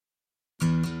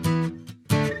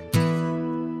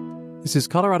This is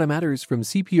Colorado Matters from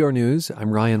CPR News.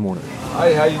 I'm Ryan Warner.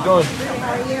 Hi, how you doing?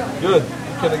 How are you? Good.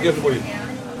 What can I get for you?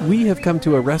 We have come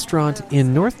to a restaurant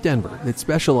in North Denver that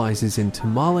specializes in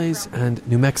tamales and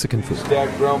New Mexican food.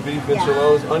 Stacked ground beef,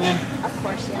 enchiladas, onion? Of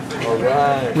course, yes. All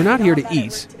right. We're not here to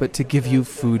eat, but to give you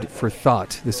food for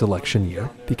thought this election year,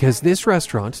 because this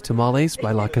restaurant, Tamales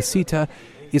by La Casita,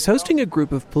 is hosting a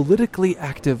group of politically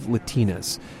active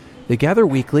Latinas. They gather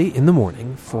weekly in the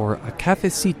morning for a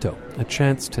cafecito, a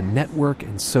chance to network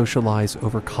and socialize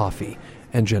over coffee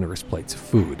and generous plates of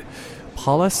food.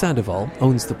 Paula Sandoval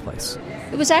owns the place.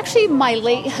 It was actually my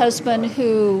late husband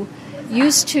who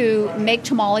used to make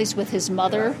tamales with his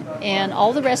mother, and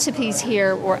all the recipes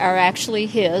here are actually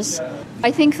his.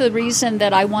 I think the reason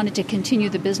that I wanted to continue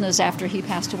the business after he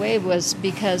passed away was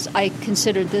because I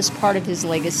considered this part of his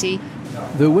legacy.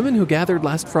 The women who gathered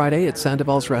last Friday at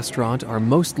Sandoval's restaurant are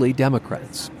mostly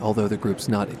Democrats, although the group's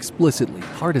not explicitly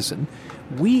partisan.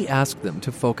 We asked them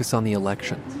to focus on the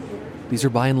election. These are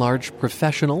by and large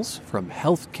professionals from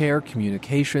healthcare,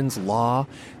 communications, law.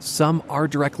 Some are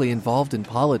directly involved in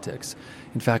politics.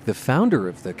 In fact, the founder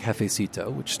of the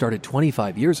Cafecito, which started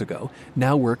 25 years ago,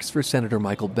 now works for Senator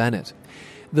Michael Bennet.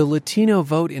 The Latino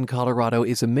vote in Colorado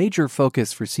is a major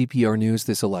focus for CPR News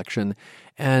this election,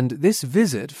 and this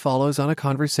visit follows on a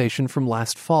conversation from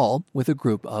last fall with a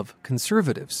group of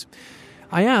conservatives.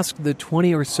 I asked the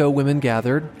 20 or so women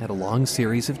gathered at a long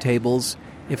series of tables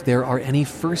if there are any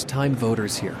first-time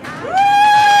voters here.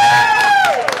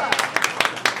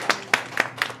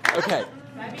 Okay,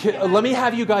 let me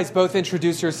have you guys both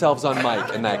introduce yourselves on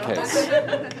mic in that case.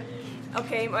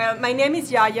 Okay, well, my name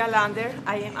is Yaya Lander.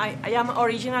 I am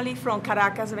originally from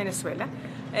Caracas, Venezuela.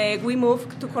 We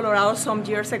moved to Colorado some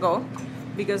years ago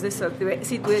because of the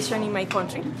situation in my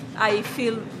country. I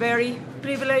feel very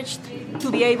privileged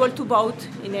to be able to vote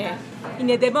in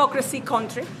a democracy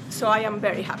country, so I am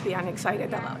very happy and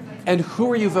excited about it. And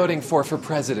who are you voting for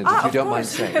president, if you don't mind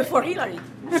saying? For Hillary.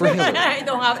 For Hillary. I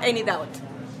don't have any doubt.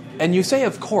 And you say,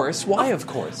 of course. Why, of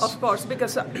course? Of course,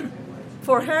 because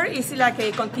for her, it's like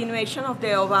a continuation of the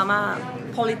Obama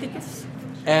politics.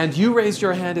 And you raised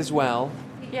your hand as well.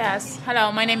 Yes.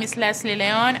 Hello, my name is Leslie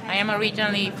Leon. I am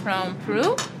originally from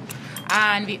Peru,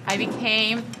 and I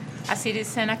became a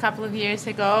citizen a couple of years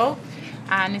ago,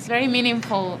 and it's very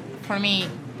meaningful for me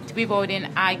to be voting.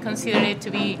 I consider it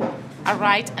to be a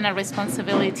right and a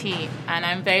responsibility, and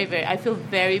I feel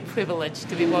very privileged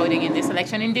to be voting in this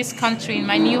election, in this country, in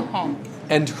my new home.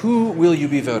 And who will you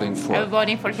be voting for? I'm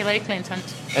voting for Hillary Clinton.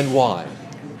 And why?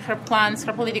 Her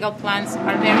political plans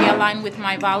are very aligned with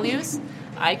my values.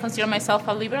 I consider myself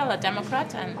a liberal, a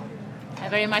Democrat, and I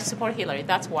very much support Hillary.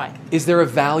 That's why. Is there a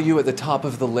value at the top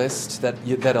of the list that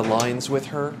aligns with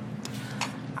her?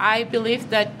 I believe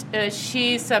that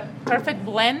she's a perfect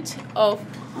blend of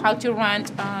how to run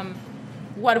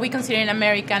what we consider in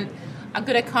America a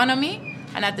good economy,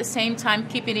 and at the same time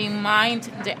keeping in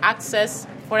mind the access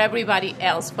for everybody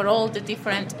else, for all the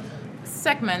different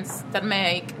segments that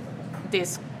make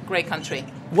this great country.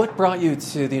 What brought you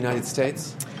to the United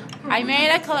States? I married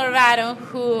a Colorado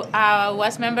who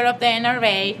was member of the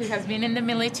NRA, who has been in the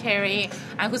military,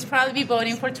 and who's probably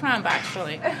voting for Trump,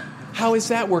 actually. How is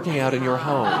that working out in your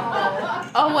home?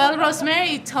 Oh, well,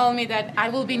 Rosemary told me that I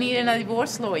will be needing a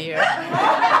divorce lawyer.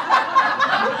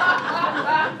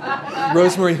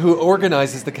 Rosemary, who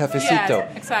organizes the Cafecito.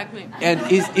 Yes, exactly. And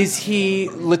is he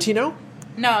Latino?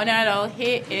 No, not at all.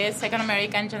 He is second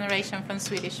American generation from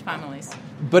Swedish families.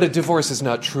 But a divorce is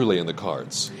not truly in the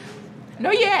cards.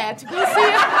 Not yet. We'll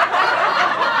see.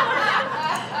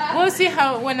 We'll see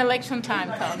when election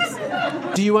time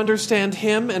comes. Do you understand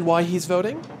him and why he's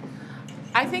voting?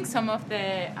 I think some of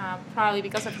the, probably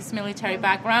because of his military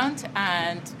background,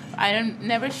 and I'm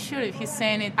never sure if he's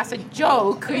saying it as a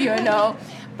joke,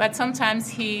 but sometimes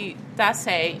he does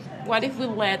say, what if we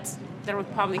let the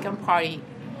Republican Party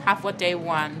have what they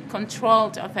want,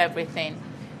 control of everything?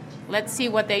 Let's see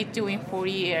what they do in 4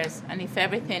 years, and if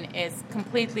everything is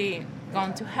completely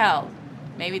gone to hell,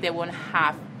 maybe they won't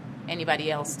have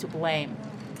anybody else to blame.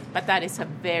 But that is a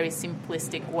very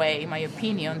simplistic way, in my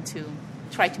opinion, to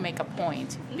try to make a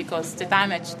point, because the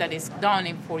damage that is done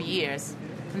in 4 years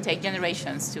can take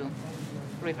generations to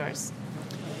reverse.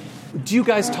 Do you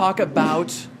guys talk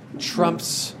about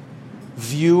Trump's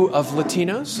view of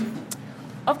Latinos?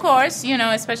 Of course,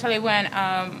 especially when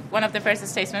one of the first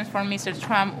statements from Mr.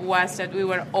 Trump was that we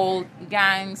were all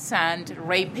gangs and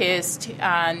rapists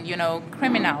and,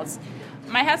 criminals.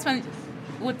 My husband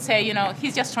would say,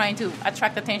 he's just trying to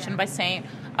attract attention by saying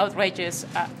outrageous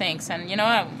things. And,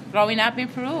 growing up in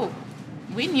Peru,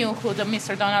 we knew who the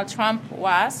Mr. Donald Trump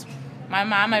was. My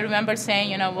mom, I remember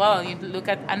saying, well, you look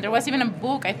at, and there was even a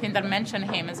book, I think, that mentioned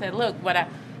him and said, look,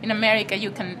 in America,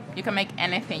 you can make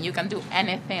anything. You can do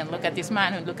anything. Look at this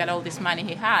man, look at all this money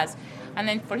he has. And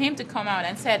then for him to come out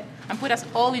and put us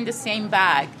all in the same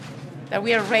bag, that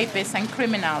we are rapists and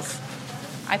criminals,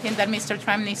 I think that Mr.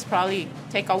 Trump needs to probably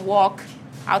take a walk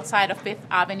outside of Fifth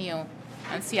Avenue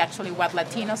and see actually what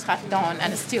Latinos have done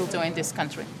and still do in this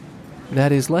country.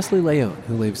 That is Leslie Leon,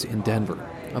 who lives in Denver.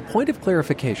 A point of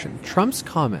clarification, Trump's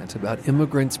comment about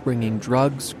immigrants bringing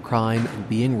drugs, crime, and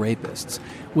being rapists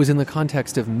was in the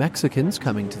context of Mexicans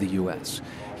coming to the U.S.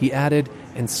 He added,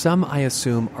 and some, I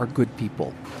assume, are good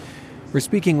people. We're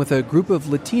speaking with a group of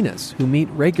Latinas who meet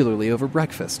regularly over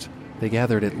breakfast. They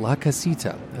gathered at La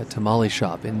Casita, a tamale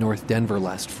shop in North Denver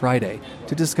last Friday,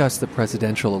 to discuss the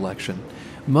presidential election.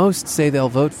 Most say they'll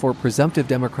vote for presumptive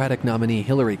Democratic nominee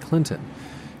Hillary Clinton.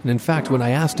 And in fact, when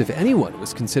I asked if anyone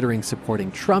was considering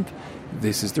supporting Trump,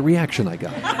 this is the reaction I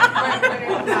got.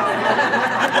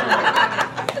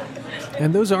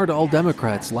 And those aren't all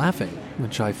Democrats laughing,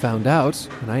 which I found out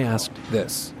when I asked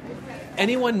this.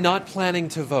 Anyone not planning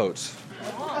to vote?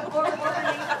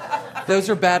 Those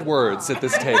are bad words at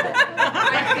this table.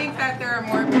 I think that there are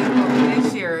more people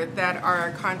this year that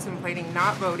are contemplating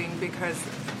not voting because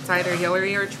it's either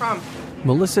Hillary or Trump.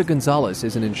 Melissa Gonzalez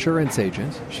is an insurance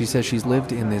agent. She says she's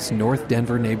lived in this North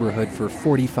Denver neighborhood for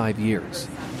 45 years.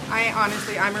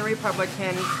 I'm a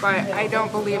Republican, but I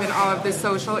don't believe in all of the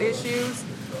social issues.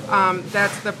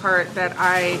 That's the part that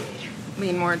I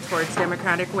lean more towards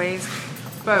Democratic ways.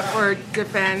 But for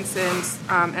defense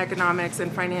and economics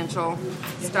and financial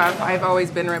stuff, I've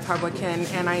always been Republican,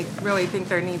 and I really think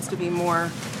there needs to be more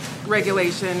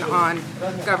regulation on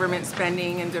government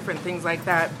spending and different things like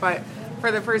that. But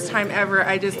for the first time ever,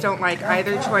 I just don't like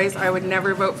either choice. I would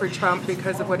never vote for Trump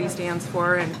because of what he stands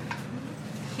for, and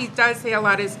he does say a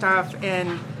lot of stuff,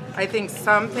 and I think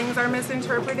some things are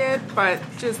misinterpreted, but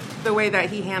just the way that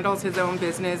he handles his own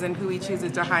business and who he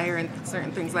chooses to hire and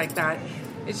certain things like that,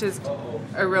 it's just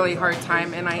a really hard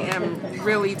time, and I am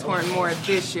really torn more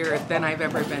this year than I've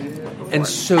ever been before. And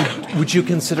so would you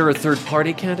consider a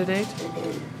third-party candidate?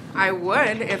 I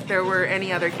would if there were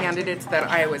any other candidates that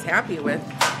I was happy with.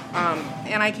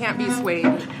 And I can't be swayed,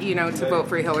 to vote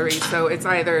for Hillary. So it's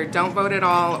either don't vote at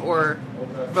all or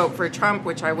vote for Trump,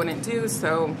 which I wouldn't do.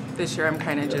 So this year I'm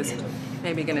kind of just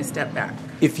maybe going to step back.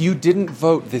 If you didn't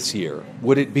vote this year,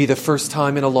 would it be the first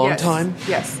time in a long time?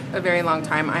 Yes, a very long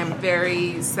time. I'm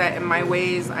very set in my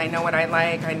ways. I know what I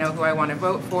like. I know who I want to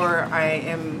vote for. I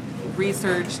am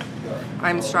researched.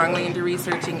 I'm strongly into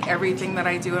researching everything that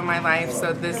I do in my life.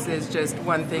 So this is just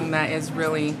one thing that is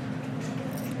really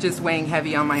just weighing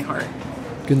heavy on my heart.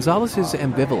 Gonzalez's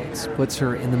ambivalence puts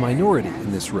her in the minority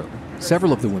in this room.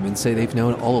 Several of the women say they've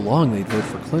known all along they'd vote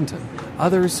for Clinton.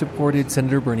 Others supported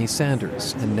Senator Bernie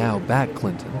Sanders and now back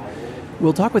Clinton.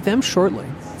 We'll talk with them shortly.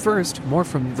 First, more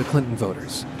from the Clinton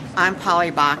voters. I'm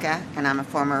Polly Baca, and I'm a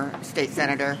former state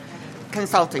senator,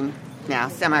 consulting now,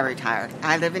 semi-retired.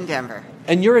 I live in Denver.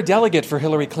 And you're a delegate for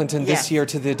Hillary Clinton this Yes. year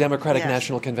to the Democratic Yes.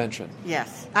 National Convention.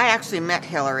 Yes. I actually met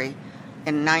Hillary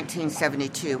in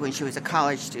 1972 when she was a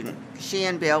college student. She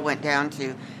and Bill went down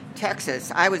to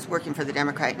Texas. I was working for the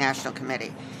Democratic National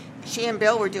Committee. She and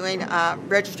Bill were doing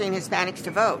registering Hispanics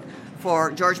to vote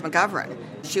for George McGovern.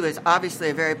 She was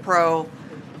obviously a very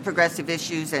pro-progressive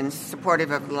issues and supportive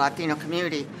of the Latino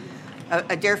community.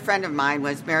 A dear friend of mine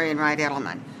was Marian Wright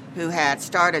Edelman, who had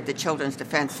started the Children's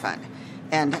Defense Fund.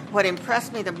 And what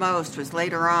impressed me the most was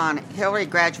later on, Hillary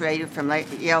graduated from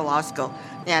Yale Law School,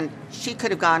 and she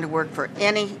could have gone to work for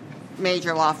any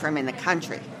major law firm in the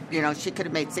country. She could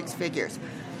have made six figures.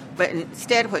 But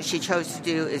instead, what she chose to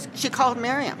do is she called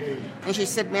Miriam. And she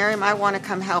said, Miriam, I want to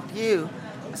come help you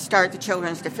start the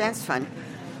Children's Defense Fund.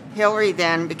 Hillary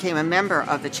then became a member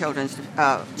of the Children's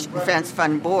Defense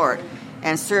Fund board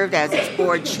and served as its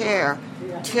board chair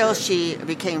till she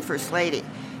became First Lady.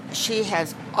 She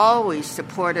has always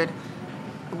supported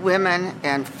women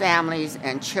and families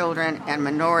and children and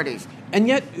minorities. And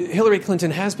yet, Hillary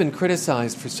Clinton has been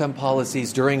criticized for some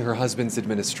policies during her husband's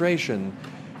administration,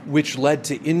 which led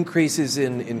to increases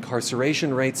in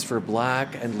incarceration rates for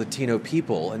Black and Latino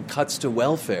people and cuts to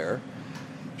welfare.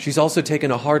 She's also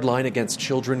taken a hard line against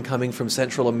children coming from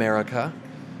Central America.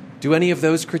 Do any of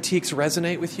those critiques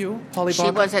resonate with you, Polly Baca?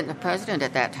 She wasn't the president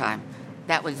at that time.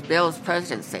 That was Bill's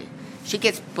presidency. She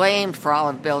gets blamed for all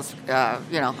of Bill's, there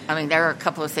are a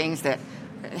couple of things that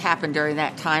happened during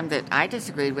that time that I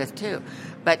disagreed with, too.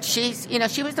 But she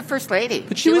was the first lady.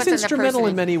 But she was instrumental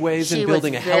in many ways in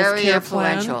building a health care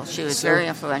plan. She was very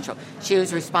influential. She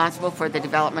was responsible for the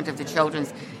development of the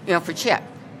children's, for CHIP.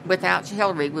 without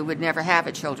Hillary, we would never have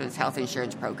a children's health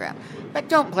insurance program. But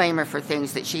don't blame her for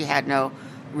things that she had no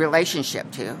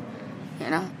relationship to, you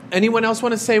know? Anyone else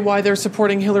want to say why they're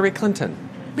supporting Hillary Clinton?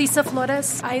 Lisa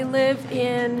Flores. I live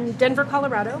in Denver,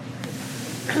 Colorado,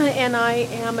 and I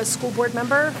am a school board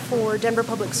member for Denver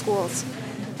Public Schools.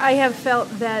 I have felt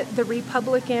that the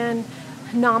Republican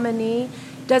nominee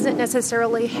doesn't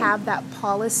necessarily have that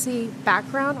policy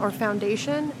background or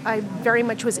foundation. I very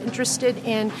much was interested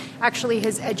in actually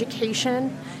his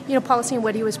education, policy and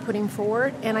what he was putting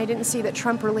forward, and I didn't see that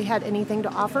Trump really had anything to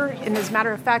offer. And as a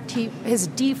matter of fact, his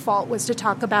default was to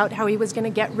talk about how he was going to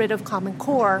get rid of Common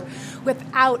Core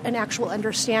without an actual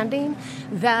understanding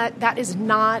that that is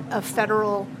not a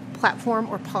federal platform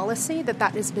or policy, that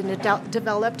has been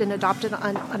developed and adopted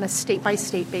on a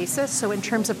state-by-state basis. So in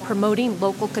terms of promoting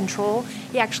local control,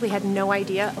 he actually had no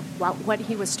idea of what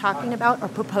he was talking about or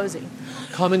proposing.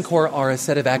 Common Core are a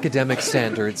set of academic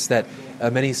standards that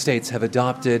many states have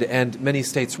adopted and many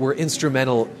states were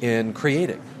instrumental in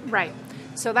creating. Right.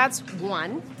 So that's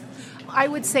one. I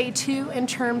would say, too, in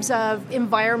terms of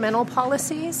environmental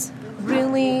policies,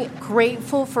 really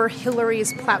grateful for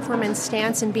Hillary's platform and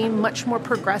stance and being much more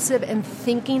progressive and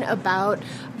thinking about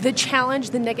the challenge,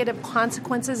 the negative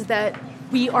consequences that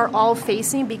we are all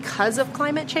facing because of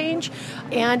climate change.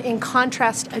 And in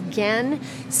contrast, again,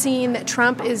 seeing that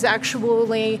Trump is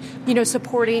actually,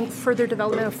 supporting further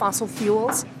development of fossil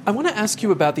fuels. I want to ask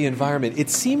you about the environment. It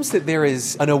seems that there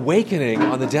is an awakening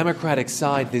on the Democratic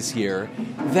side this year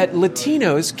that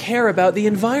Latinos care about the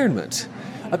environment.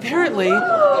 Apparently...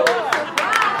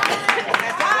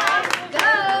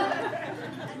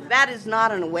 That is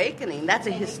not an awakening. That's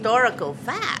a historical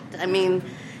fact. I mean,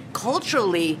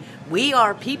 culturally, we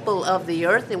are people of the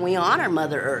earth and we honor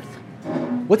Mother Earth.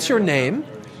 What's your name?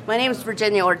 My name is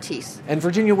Virginia Ortiz. And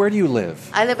Virginia, where do you live?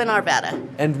 I live in Arvada.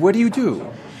 And what do you do?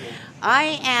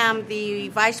 I am the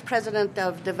Vice President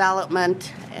of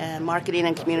Development, Marketing,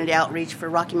 and Community Outreach for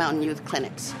Rocky Mountain Youth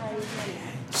Clinics.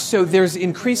 So there's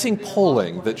increasing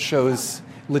polling that shows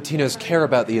Latinos care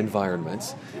about the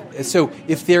environment. So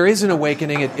if there is an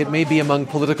awakening, it may be among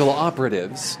political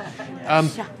operatives.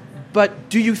 But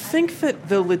do you think that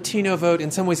the Latino vote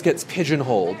in some ways gets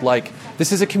pigeonholed? Like,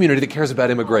 this is a community that cares about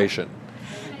immigration.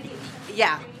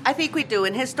 Yeah, I think we do.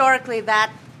 And historically,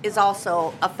 that is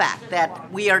also a fact,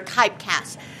 that we are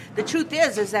typecast. The truth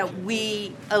is that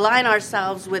we align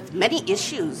ourselves with many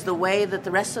issues the way that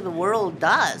the rest of the world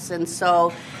does. And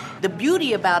so the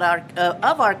beauty about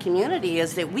our community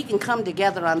is that we can come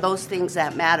together on those things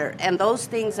that matter. And those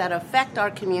things that affect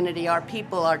our community, our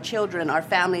people, our children, our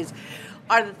families,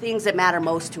 are the things that matter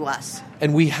most to us.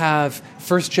 And we have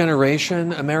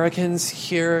first-generation Americans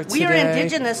here today. We are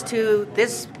indigenous to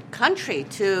this country,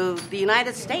 to the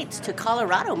United States, to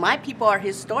Colorado. My people are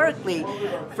historically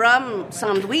from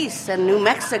San Luis and New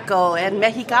Mexico, and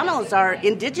Mexicanos are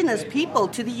indigenous people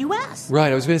to the U.S.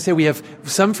 Right, I was going to say we have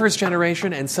some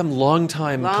first-generation and some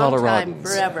long-time Coloradans. Long time,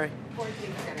 forever.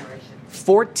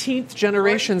 14th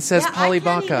generation, says Polly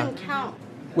Baca. I can't even count.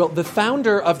 Well, the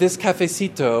founder of this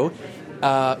cafecito,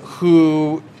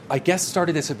 who I guess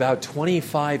started this about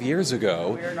 25 years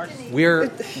ago.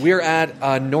 We're at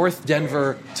a North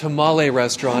Denver tamale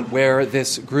restaurant where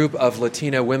this group of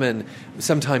Latina women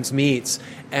sometimes meets.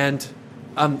 And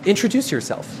introduce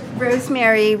yourself.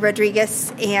 Rosemary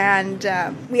Rodriguez, and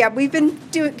we've been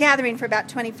gathering for about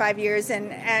 25 years,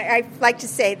 and I like to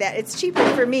say that it's cheaper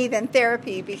for me than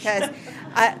therapy because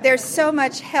there's so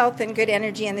much health and good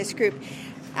energy in this group.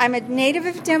 I'm a native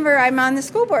of Denver. I'm on the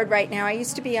school board right now. I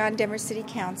used to be on Denver City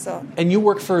Council. And you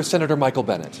work for Senator Michael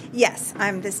Bennet? Yes,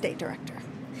 I'm the state director.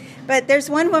 But there's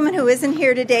one woman who isn't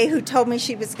here today who told me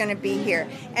she was going to be here,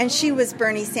 and she was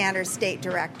Bernie Sanders' state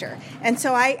director. And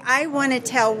so I want to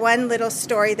tell one little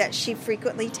story that she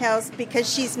frequently tells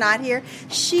because she's not here.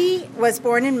 She was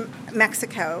born in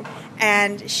Mexico,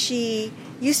 and she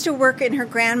used to work in her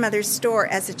grandmother's store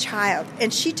as a child.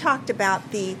 And she talked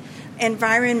about the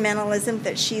environmentalism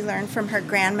that she learned from her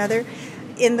grandmother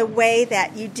in the way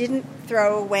that you didn't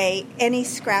throw away any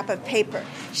scrap of paper.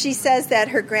 She says that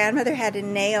her grandmother had a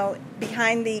nail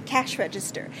behind the cash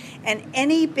register, and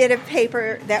any bit of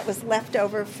paper that was left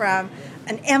over from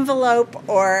an envelope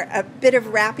or a bit of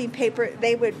wrapping paper,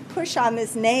 they would push on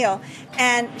this nail.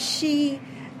 And she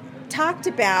talked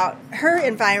about her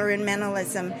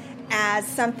environmentalism as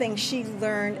something she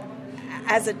learned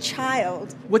as a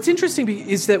child. What's interesting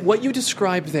is that what you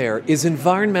described there is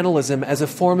environmentalism as a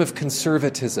form of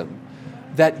conservatism,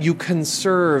 that you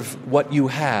conserve what you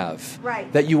have,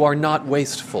 right, that you are not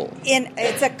wasteful.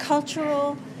 It's a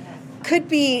cultural Could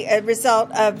be a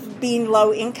result of being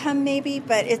low income maybe,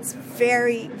 but it's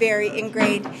very, very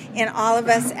ingrained in all of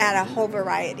us at a whole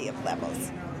variety of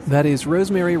levels. That is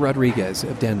Rosemary Rodriguez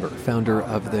of Denver, founder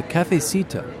of the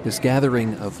Cafecito, this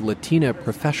gathering of Latina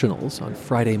professionals on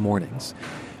Friday mornings.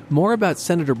 More about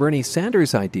Senator Bernie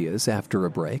Sanders' ideas after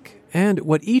a break, and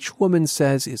what each woman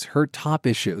says is her top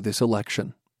issue this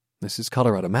election. This is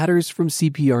Colorado Matters from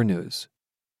CPR News.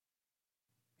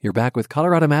 You're back with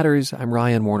Colorado Matters. I'm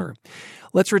Ryan Warner.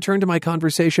 Let's return to my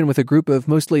conversation with a group of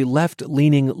mostly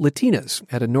left-leaning Latinas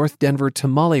at a North Denver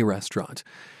tamale restaurant.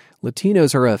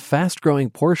 Latinos are a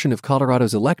fast-growing portion of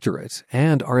Colorado's electorate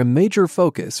and are a major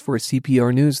focus for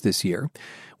CPR News this year.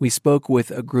 We spoke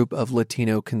with a group of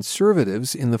Latino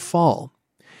conservatives in the fall.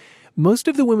 Most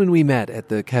of the women we met at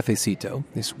the Cafecito,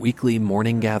 this weekly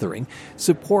morning gathering,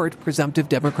 support presumptive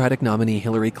Democratic nominee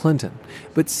Hillary Clinton.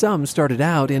 But some started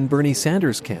out in Bernie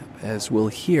Sanders' camp, as we'll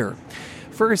hear.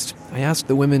 First, I asked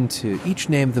the women to each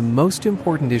name the most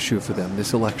important issue for them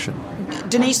this election.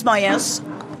 Denise Maes.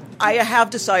 I have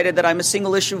decided that I'm a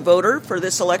single-issue voter for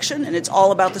this election, and it's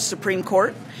all about the Supreme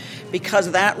Court,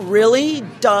 because that really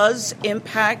does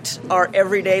impact our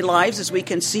everyday lives, as we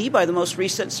can see by the most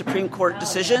recent Supreme Court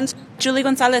decisions. Julie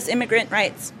Gonzalez, immigrant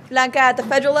rights. Blanca, at the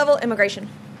federal level, immigration.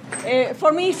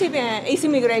 For me, it's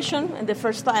immigration, and the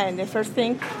first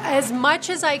thing. As much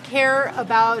as I care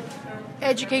about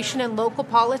education and local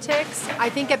politics, I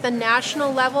think at the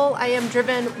national level, I am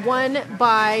driven, one,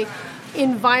 by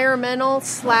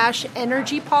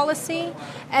environmental/energy policy,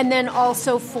 and then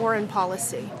also foreign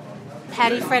policy.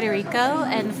 Patty Frederico,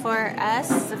 and for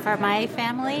us, for my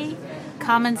family,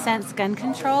 common sense gun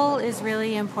control is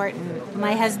really important.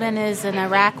 My husband is an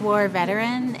Iraq War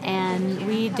veteran, and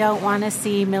we don't want to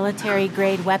see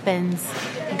military-grade weapons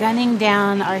gunning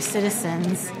down our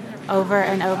citizens over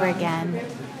and over again.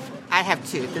 I have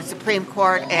two, the Supreme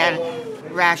Court and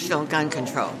rational gun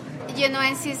control.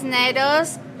 En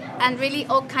Cisneros, and really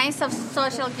all kinds of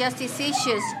social justice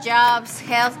issues, jobs,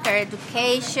 healthcare,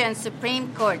 education,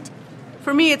 Supreme Court.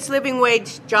 For me, it's living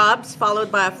wage jobs,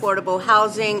 followed by affordable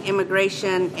housing,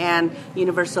 immigration, and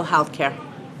universal health care.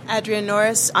 Adrienne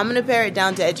Norris. I'm going to pare it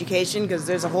down to education because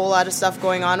there's a whole lot of stuff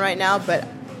going on right now, but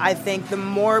I think the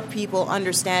more people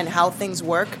understand how things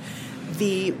work,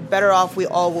 the better off we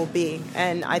all will be.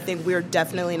 And I think we're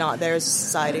definitely not there as a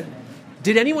society.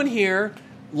 Did anyone here,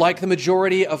 like the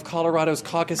majority of Colorado's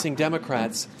caucusing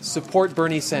Democrats, support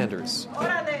Bernie Sanders?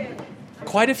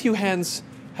 Quite a few hands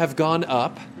have gone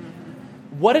up.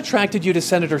 What attracted you to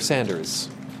Senator Sanders?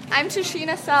 I'm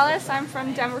Tashina Salas. I'm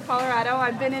from Denver, Colorado.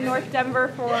 I've been in North Denver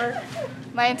for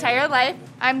my entire life.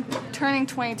 I'm turning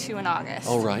 22 in August.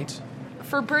 All right.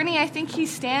 For Bernie, I think he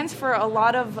stands for a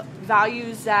lot of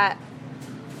values that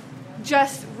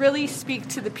just really speak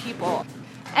to the people.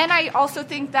 And I also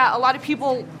think that a lot of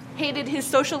people hated his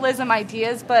socialism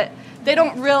ideas, but they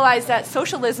don't realize that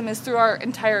socialism is through our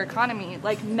entire economy,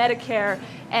 like Medicare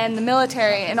and the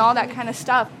military and all that kind of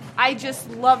stuff. I just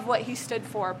love what he stood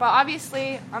for. But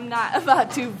obviously, I'm not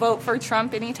about to vote for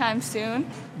Trump anytime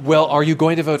soon. Well, are you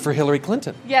going to vote for Hillary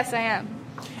Clinton? Yes, I am.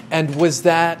 And was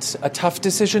that a tough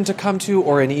decision to come to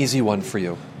or an easy one for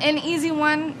you? An easy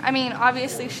one. I mean,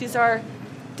 obviously, she's our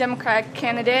Democratic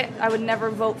candidate. I would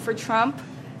never vote for Trump.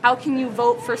 How can you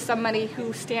vote for somebody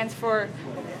who stands for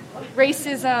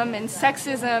racism and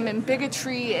sexism and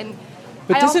bigotry? And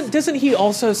but doesn't he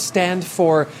also stand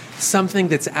for something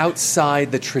that's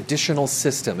outside the traditional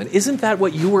system? And isn't that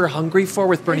what you were hungry for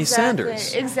with Bernie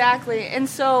Sanders? Exactly. And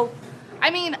so, I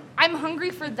mean, I'm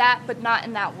hungry for that, but not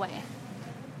in that way.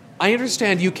 I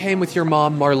understand you came with your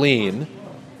mom, Marlene,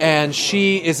 and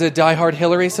she is a diehard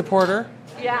Hillary supporter?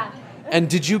 Yeah. And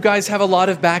did you guys have a lot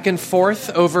of back and forth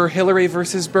over Hillary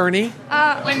versus Bernie?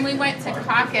 When we went to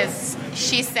caucus,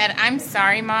 she said, "I'm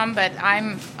sorry, Mom, but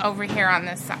I'm over here on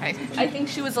this side." I think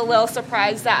she was a little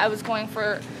surprised that I was going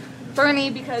for Bernie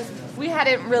because we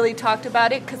hadn't really talked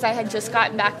about it because I had just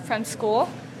gotten back from school.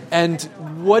 And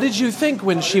what did you think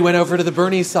when she went over to the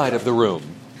Bernie side of the room?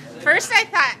 First I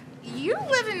thought, you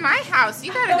live in my house.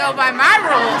 You got to go by my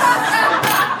rules.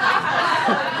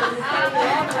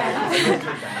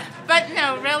 But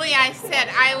no, really, I said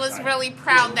I was really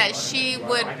proud that she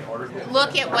would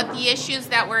look at what the issues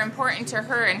that were important to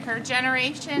her and her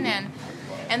generation and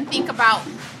think about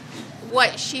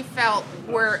what she felt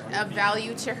were of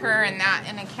value to her and that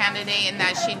in a candidate, and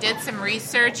that she did some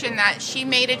research and that she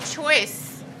made a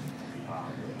choice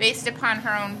based upon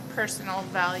her own personal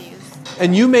values.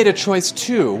 And you made a choice,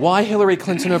 too. Why Hillary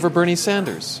Clinton over Bernie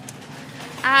Sanders?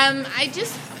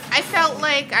 I felt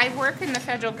like I work in the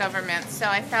federal government, so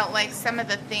I felt like some of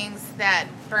the things that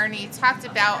Bernie talked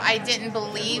about I didn't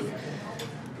believe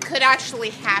could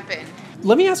actually happen.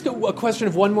 Let me ask a question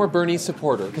of one more Bernie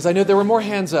supporter, because I know there were more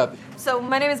hands up. So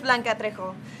my name is Blanca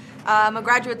Trejo. I'm a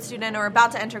graduate student or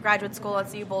about to enter graduate school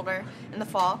at CU Boulder in the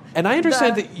fall. And I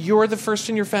understand that you're the first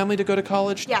in your family to go to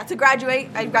college? Yeah, to graduate.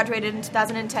 I graduated in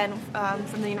 2010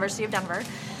 from the University of Denver.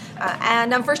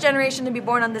 And I'm first generation to be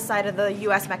born on this side of the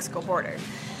U.S.-Mexico border.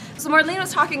 So Marlene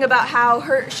was talking about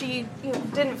how she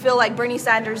didn't feel like Bernie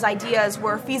Sanders' ideas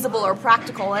were feasible or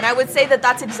practical. And I would say that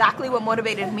that's exactly what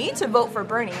motivated me to vote for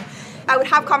Bernie. I would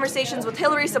have conversations with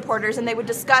Hillary supporters, and they would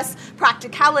discuss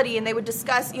practicality, and they would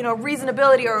discuss,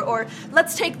 reasonability, or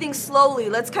let's take things slowly,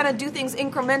 let's kind of do things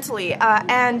incrementally.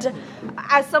 And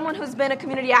as someone who's been a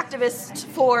community activist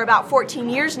for about 14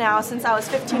 years now, since I was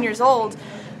 15 years old,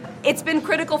 it's been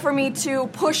critical for me to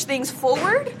push things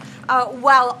forward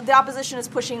while the opposition is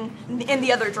pushing in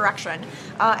the other direction.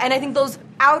 And I think those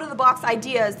out-of-the-box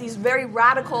ideas, these very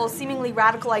radical, seemingly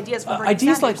radical ideas from Bernie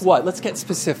Ideas Sanders, like what? Let's get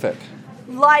specific.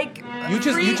 Like you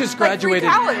just graduated.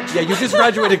 Like free college. Yeah, you just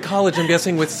graduated college. I'm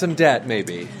guessing with some debt,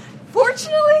 maybe.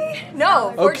 Fortunately,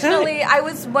 no. Okay. Fortunately, I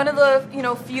was one of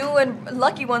the few and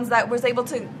lucky ones that was able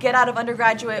to get out of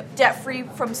undergraduate debt-free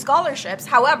from scholarships.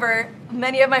 However,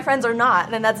 many of my friends are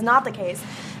not, and that's not the case.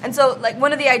 And so,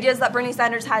 one of the ideas that Bernie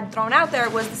Sanders had thrown out there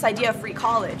was this idea of free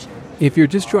college. If you're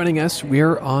just joining us,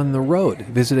 we're on the road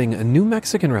visiting a new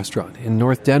Mexican restaurant in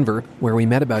North Denver where we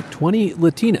met about 20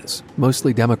 Latinas,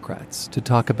 mostly Democrats, to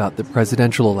talk about the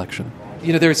presidential election.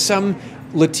 There's some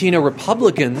Latino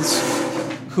Republicans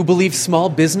who believe small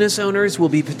business owners will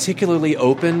be particularly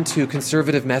open to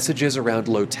conservative messages around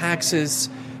low taxes,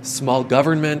 small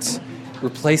government,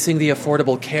 replacing the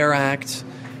Affordable Care Act.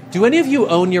 Do any of you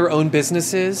own your own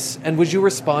businesses, and would you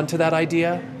respond to that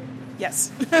idea?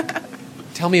 Yes.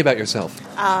 Tell me about yourself.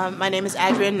 My name is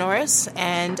Adrienne Norris,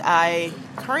 and I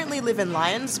currently live in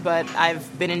Lyons, but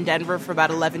I've been in Denver for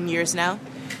about 11 years now.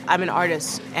 I'm an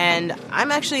artist, and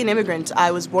I'm actually an immigrant.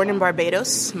 I was born in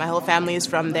Barbados. My whole family is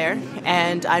from there,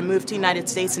 and I moved to the United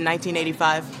States in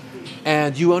 1985.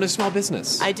 And you own a small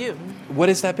business? I do. What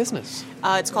is that business?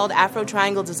 It's called Afro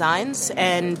Triangle Designs,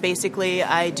 and basically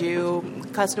I do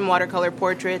custom watercolor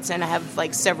portraits, and I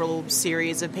have several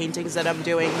series of paintings that I'm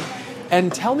doing.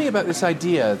 And tell me about this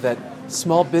idea that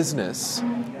small business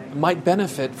might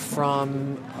benefit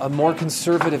from a more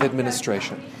conservative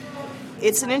administration.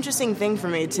 It's an interesting thing for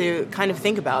me to kind of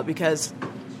think about because,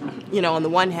 on the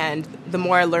one hand, the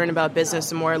more I learn about business,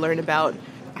 the more I learn about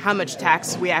how much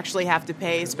tax we actually have to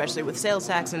pay, especially with sales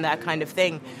tax and that kind of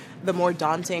thing, the more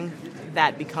daunting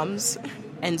that becomes.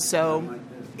 And so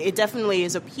it definitely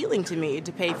is appealing to me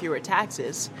to pay fewer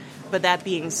taxes. But that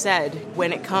being said,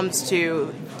 when it comes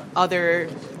to other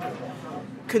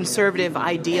conservative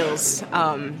ideals,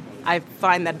 I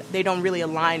find that they don't really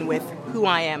align with who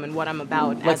I am and what I'm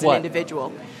about as an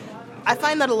individual. I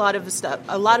find that a lot of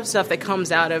stuff that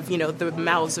comes out of the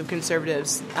mouths of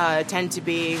conservatives tend to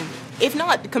be, if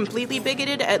not completely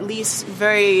bigoted, at least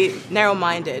very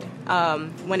narrow-minded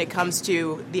when it comes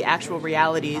to the actual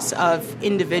realities of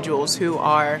individuals who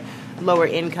are lower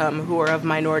income, who are of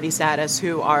minority status,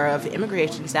 who are of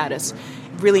immigration status,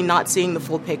 really not seeing the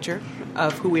full picture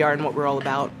of who we are and what we're all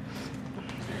about.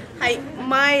 Hi,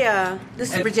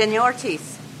 this is Virginia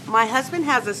Ortiz. My husband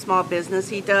has a small business.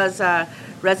 He does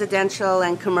residential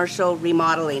and commercial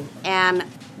remodeling. And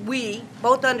we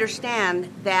both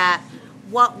understand that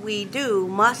what we do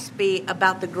must be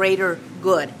about the greater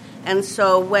good. And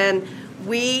so when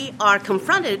we are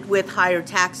confronted with higher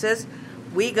taxes,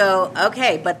 we go,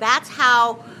 okay, but that's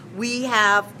how we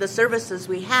have the services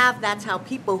we have. That's how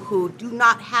people who do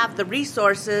not have the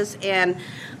resources and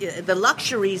the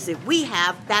luxuries that we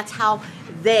have, that's how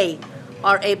they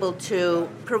are able to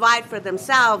provide for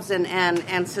themselves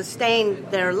and sustain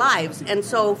their lives. And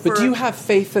so But do you have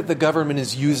faith that the government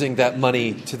is using that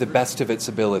money to the best of its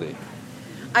ability?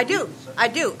 I do.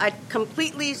 I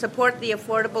completely support the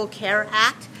Affordable Care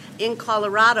Act. In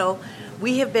Colorado,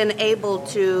 we have been able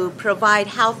to provide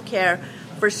health care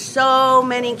for so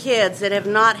many kids that have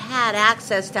not had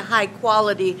access to high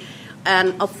quality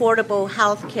and affordable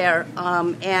health care.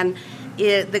 And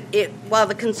while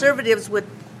the conservatives would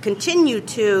continue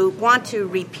to want to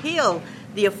repeal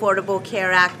the Affordable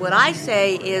Care Act, what I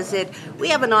say is that we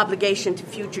have an obligation to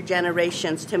future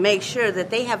generations to make sure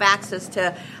that they have access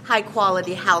to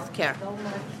high-quality health care.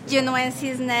 Junuen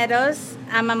Cisneros.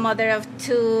 I'm a mother of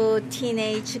 2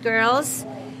 teenage girls.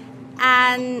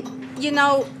 And,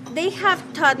 they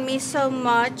have taught me so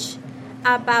much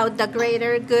about the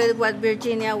greater good, what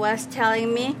Virginia was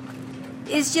telling me.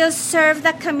 It's just serve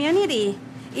the community.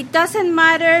 It doesn't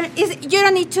matter. You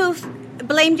don't need to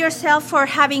blame yourself for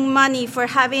having money, for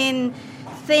having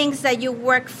things that you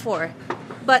work for.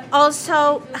 but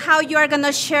also how you are going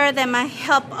to share them and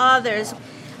help others.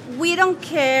 We don't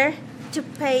care to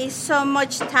pay so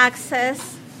much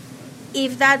taxes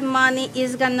if that money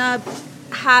is going to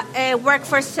work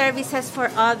for services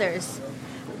for others.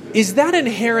 Is that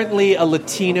inherently a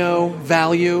Latino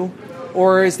value,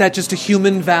 or is that just a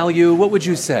human value? What would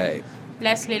you say?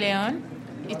 Leslie Leon,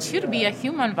 it should be a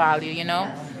human value, you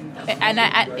know. And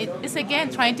it's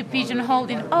again trying to pigeonhole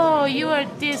in, oh, you are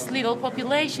this little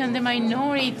population, the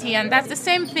minority, and that's the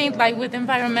same thing like with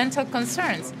environmental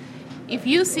concerns. If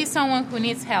you see someone who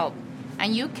needs help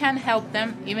and you can help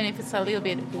them, even if it's a little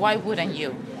bit, why wouldn't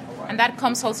you? And that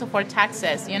comes also for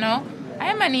taxes, you know.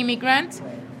 I am an immigrant.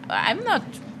 I'm not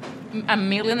a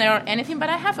millionaire or anything, but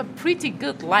I have a pretty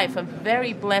good life, a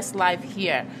very blessed life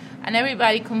here. And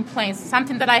everybody complains.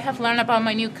 Something that I have learned about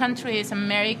my new country is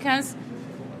Americans,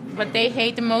 what they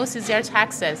hate the most is their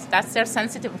taxes. That's their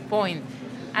sensitive point.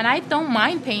 And I don't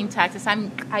mind paying taxes.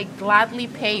 I gladly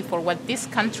pay for what this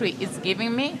country is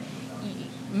giving me.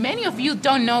 Many of you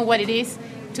don't know what it is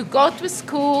to go to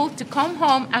school, to come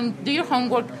home and do your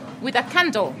homework with a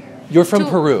candle. You're from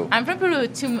Peru. I'm from Peru.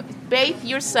 To bathe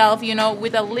yourself, you know,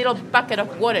 with a little bucket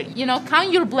of water. You know,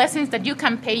 count your blessings that you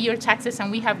can pay your taxes and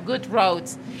we have good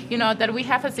roads, you know, that we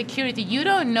have a security. You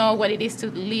don't know what it is to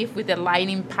live with the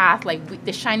lighting path, like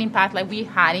the shining path like we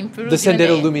had in Peru. The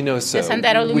Sendero Luminoso. The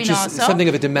Sendero Luminoso. Which is something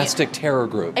of a domestic terror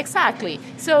group. Exactly.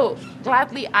 So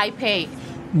gladly I pay.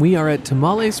 We are at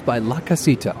Tamales by La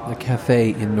Casita, a cafe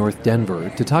in North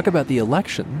Denver, to talk about the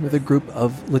election with a group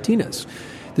of Latinas.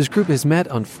 This group has met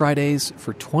on Fridays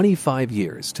for 25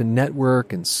 years to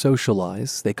network and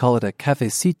socialize. They call it a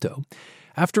cafecito.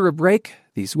 After a break,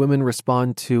 these women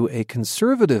respond to a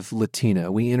conservative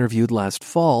Latina we interviewed last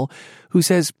fall who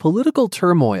says political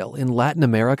turmoil in Latin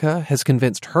America has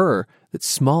convinced her that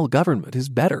small government is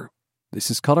better.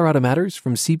 This is Colorado Matters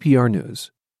from CPR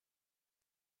News.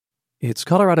 It's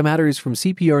Colorado Matters from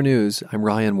CPR News. I'm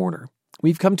Ryan Warner.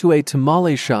 We've come to a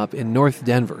tamale shop in North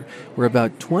Denver where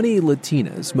about 20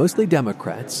 Latinas, mostly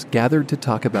Democrats, gathered to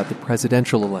talk about the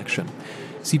presidential election.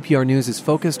 CPR News is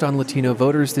focused on Latino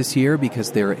voters this year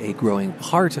because they're a growing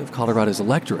part of Colorado's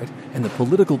electorate, and the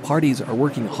political parties are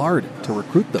working hard to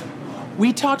recruit them.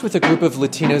 We talked with a group of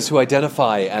Latinas who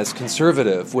identify as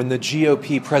conservative when the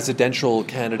GOP presidential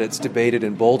candidates debated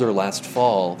in Boulder last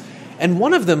fall. And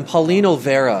one of them, Pauline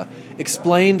Olvera,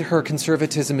 explained her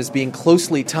conservatism as being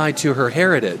closely tied to her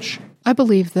heritage. I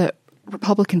believe that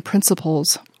Republican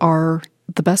principles are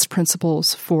the best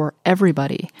principles for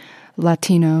everybody,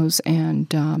 Latinos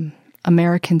and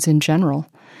Americans in general,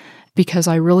 because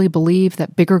I really believe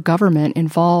that bigger government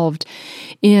involved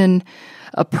in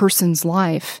a person's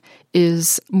life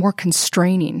is more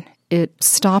constraining. It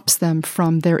stops them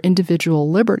from their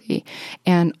individual liberty.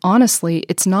 And honestly,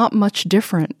 it's not much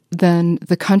different than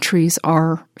the countries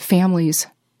our families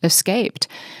escaped.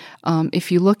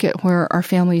 If you look at where our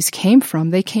families came from,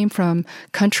 they came from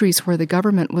countries where the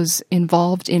government was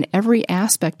involved in every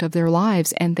aspect of their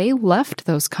lives, and they left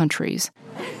those countries.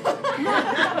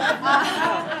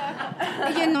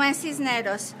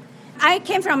 Cisneros. I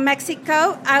came from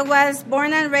Mexico. I was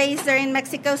born and raised there in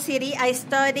Mexico City. I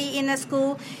studied in a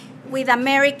school with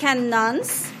American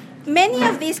nuns. Many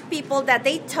of these people that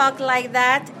they talk like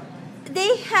that,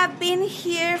 they have been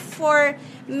here for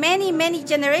many, many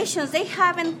generations. They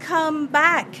haven't come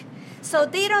back. So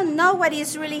they don't know what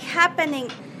is really happening.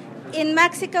 In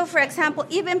Mexico, for example,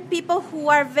 even people who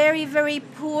are very, very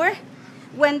poor,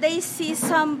 when they see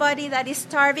somebody that is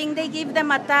starving, they give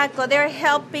them a taco. They're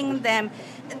helping them.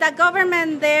 The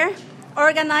government there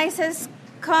organizes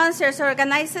concerts,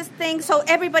 organizes things so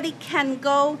everybody can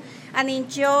go and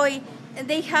enjoy.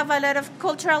 They have a lot of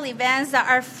cultural events that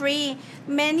are free.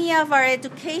 Many of our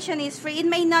education is free. It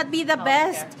may not be the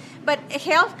best, but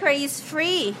healthcare is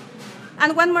free.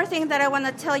 And one more thing that I want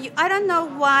to tell you, I don't know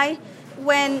why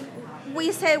when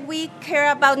we say we care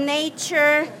about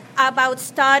nature, about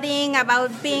studying,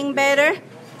 about being better,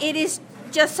 it is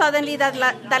just suddenly that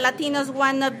the Latinos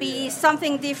want to be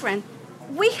something different.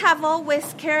 We have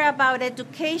always cared about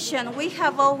education. We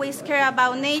have always cared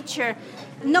about nature.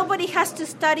 Nobody has to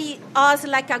study us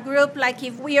like a group, like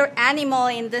if we are animal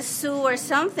in the zoo or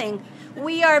something.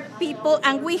 We are people,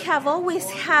 and we have always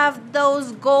have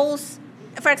those goals.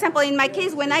 For example, in my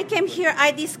case, when I came here,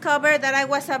 I discovered that I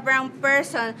was a brown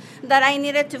person, that I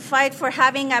needed to fight for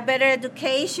having a better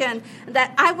education,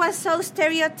 that I was so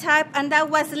stereotyped, and that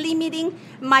was limiting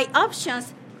my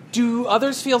options. Do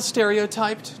others feel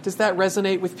stereotyped? Does that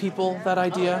resonate with people, that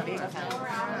idea?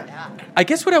 I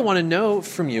guess what I want to know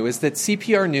from you is that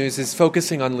CPR News is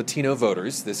focusing on Latino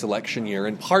voters this election year,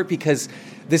 in part because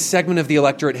this segment of the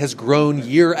electorate has grown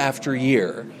year after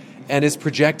year and is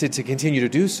projected to continue to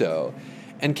do so.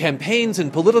 And campaigns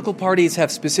and political parties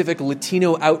have specific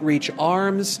Latino outreach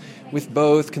arms, with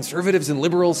both conservatives and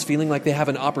liberals feeling like they have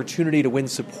an opportunity to win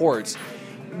support.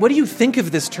 What do you think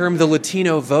of this term, the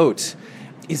Latino vote?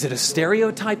 Is it a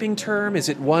stereotyping term? Is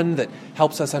it one that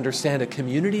helps us understand a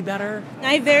community better?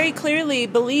 I very clearly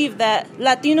believe that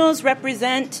Latinos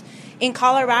represent, in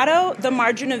Colorado, the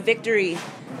margin of victory.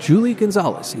 Julie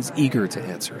Gonzalez is eager to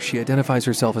answer. She identifies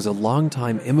herself as a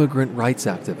longtime immigrant rights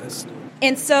activist.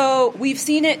 And so we've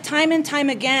seen it time and time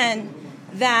again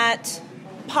that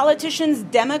politicians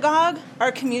demagogue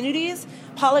our communities.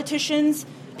 Politicians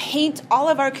paint all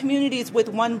of our communities with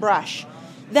one brush.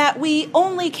 That we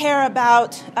only care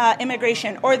about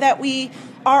immigration, or that we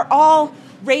are all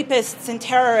rapists and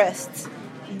terrorists.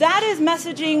 That is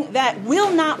messaging that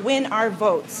will not win our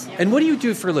votes. And what do you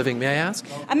do for a living, may I ask?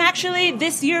 I'm actually,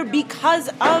 this year, because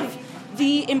of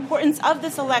the importance of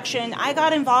this election, I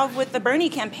got involved with the Bernie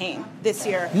campaign this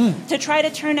year to try to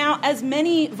turn out as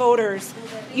many voters,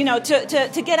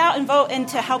 to get out and vote and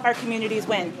to help our communities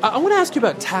win. I want to ask you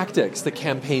about tactics that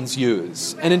campaigns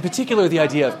use, and in particular the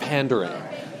idea of pandering.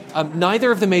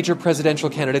 Neither of the major presidential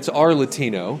candidates are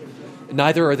Latino.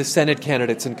 Neither are the Senate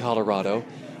candidates in Colorado.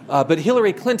 But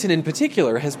Hillary Clinton in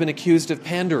particular has been accused of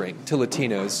pandering to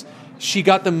Latinos. She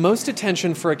got the most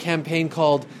attention for a campaign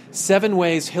called 7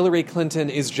 Ways Hillary Clinton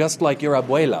is Just Like Your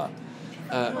Abuela.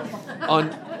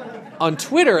 On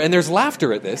Twitter, and there's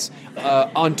laughter at this,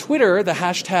 on Twitter the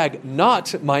hashtag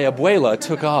 #NotMyAbuela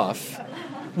took off.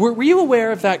 Were you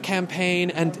aware of that campaign,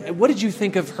 and what did you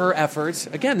think of her efforts?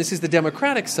 Again, this is the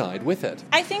Democratic side with it.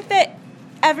 I think that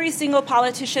every single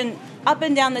politician up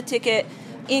and down the ticket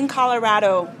in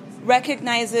Colorado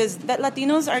recognizes that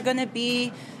Latinos are going to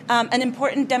be an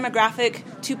important demographic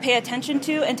to pay attention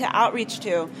to and to outreach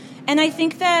to. And I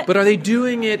think that... But are they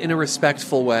doing it in a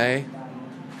respectful way?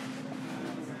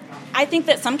 I think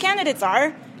that some candidates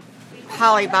are.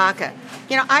 Holly Baca,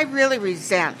 I really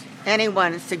resent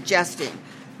anyone suggesting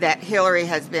that Hillary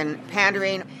has been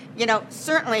pandering.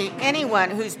 Certainly anyone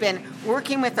who's been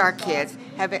working with our kids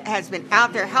has been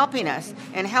out there helping us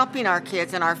and helping our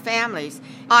kids and our families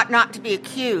ought not to be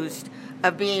accused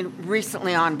of being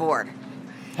recently on board.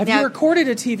 Have you recorded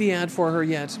a TV ad for her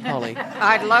yet, Holly?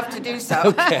 I'd love to do so.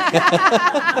 Okay.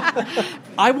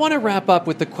 I want to wrap up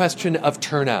with the question of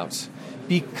turnout,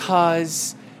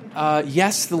 because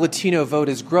yes, the Latino vote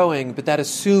is growing, but that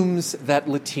assumes that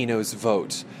Latinos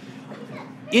vote.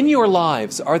 In your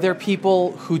lives, are there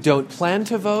people who don't plan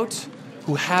to vote,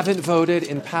 who haven't voted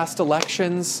in past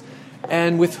elections,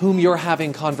 and with whom you're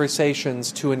having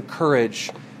conversations to encourage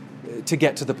to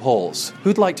get to the polls?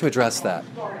 Who'd like to address that?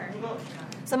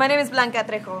 So my name is Blanca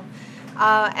Trejo,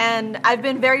 and I've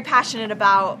been very passionate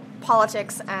about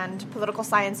politics and political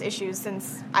science issues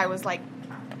since I was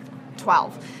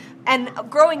 12. And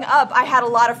growing up, I had a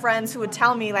lot of friends who would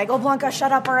tell me, oh, Blanca,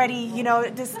 shut up already.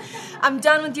 I'm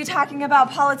done with you talking about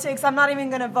politics. I'm not even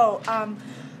going to vote.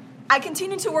 I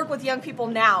continue to work with young people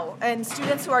now and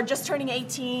students who are just turning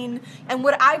 18. And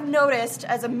what I've noticed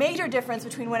as a major difference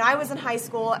between when I was in high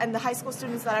school and the high school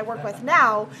students that I work with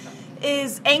now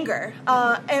is anger.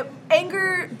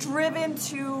 Anger driven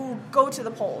to go to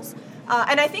the polls.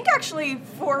 And I think actually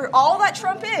for all that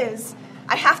Trump is,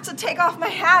 I have to take off my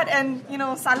hat and,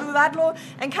 saludarlo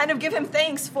and kind of give him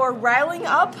thanks for riling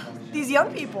up these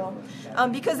young people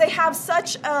because they have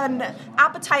such an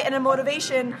appetite and a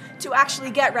motivation to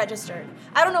actually get registered.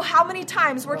 I don't know how many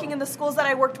times working in the schools that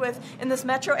I worked with in this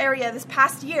metro area this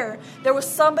past year, there was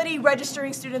somebody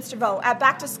registering students to vote. At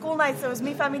back to school nights, there was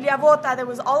Mi Familia Vota, there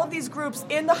was all of these groups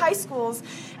in the high schools,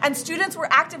 and students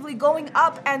were actively going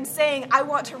up and saying, I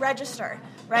want to register.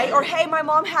 Right? Or, hey, my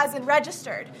mom hasn't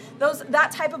registered.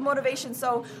 That type of motivation.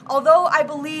 So although I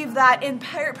believe that in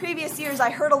previous years I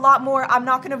heard a lot more, I'm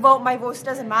not going to vote, my voice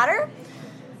doesn't matter,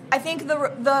 I think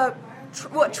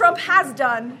what Trump has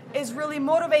done is really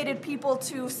motivated people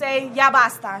to say, ya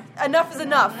basta, enough is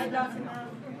enough.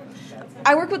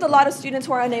 I work with a lot of students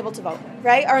who are unable to vote,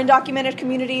 right? Our undocumented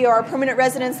community or our permanent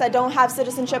residents that don't have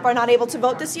citizenship are not able to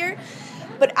vote this year.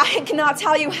 But I cannot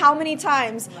tell you how many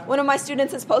times one of my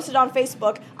students has posted on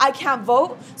Facebook, I can't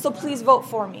vote, so please vote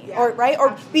for me,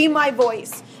 or be my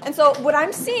voice. And so what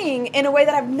I'm seeing in a way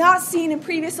that I've not seen in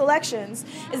previous elections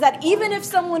is that even if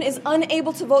someone is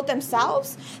unable to vote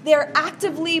themselves, they're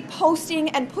actively posting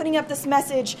and putting up this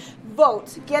message,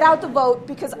 vote, get out the vote,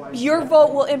 because your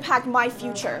vote will impact my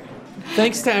future.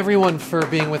 Thanks to everyone for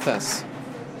being with us.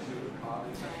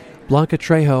 Blanca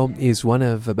Trejo is one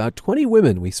of about 20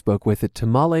 women we spoke with at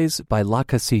Tamales by La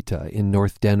Casita in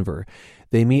North Denver.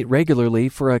 They meet regularly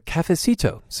for a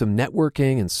cafecito, some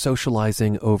networking and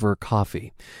socializing over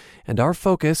coffee. And our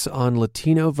focus on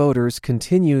Latino voters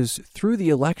continues through the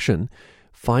election.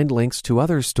 Find links to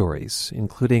other stories,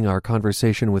 including our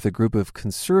conversation with a group of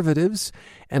conservatives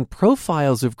and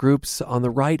profiles of groups on the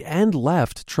right and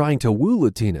left trying to woo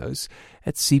Latinos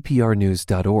at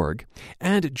cprnews.org.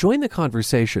 And join the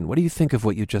conversation. What do you think of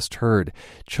what you just heard?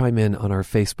 Chime in on our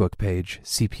Facebook page,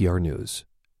 CPR News.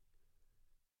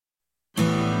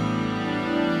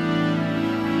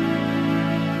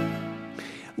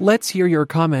 Let's hear your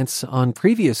comments on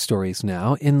previous stories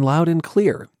now in loud and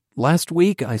clear. Last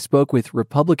week, I spoke with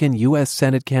Republican U.S.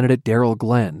 Senate candidate Darrell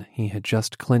Glenn. He had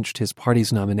just clinched his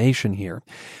party's nomination here.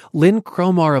 Lynn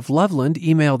Cromar of Loveland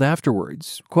emailed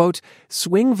afterwards, quote,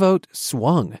 "Swing vote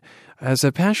swung. As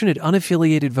a passionate,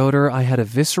 unaffiliated voter, I had a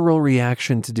visceral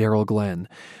reaction to Darrell Glenn.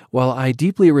 While I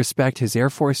deeply respect his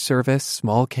Air Force service,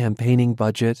 small campaigning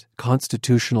budget,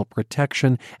 constitutional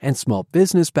protection, and small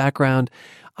business background,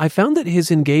 I found that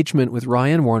his engagement with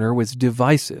Ryan Warner was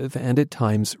divisive and at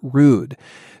times rude.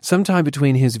 Sometime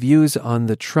between his views on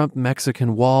the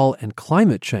Trump-Mexican wall and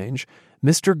climate change,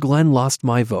 Mr. Glenn lost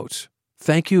my vote.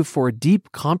 Thank you for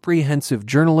deep, comprehensive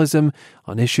journalism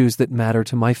on issues that matter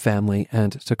to my family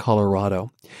and to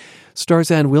Colorado."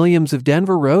 Starzan Williams of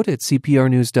Denver wrote at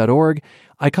cprnews.org,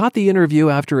 "I caught the interview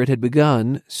after it had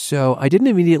begun, so I didn't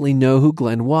immediately know who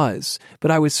Glenn was,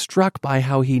 but I was struck by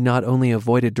how he not only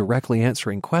avoided directly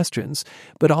answering questions,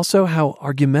 but also how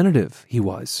argumentative he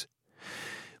was."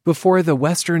 Before the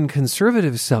Western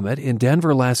Conservative Summit in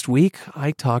Denver last week, I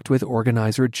talked with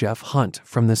organizer Jeff Hunt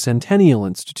from the Centennial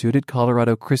Institute at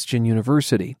Colorado Christian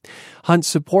University. Hunt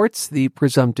supports the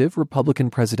presumptive Republican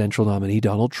presidential nominee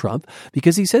Donald Trump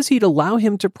because he says he'd allow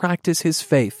him to practice his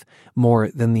faith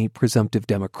more than the presumptive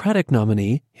Democratic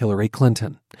nominee Hillary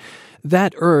Clinton.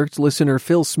 That irked listener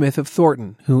Phil Smith of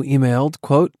Thornton, who emailed,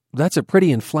 quote, "That's a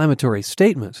pretty inflammatory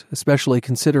statement, especially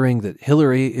considering that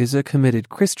Hillary is a committed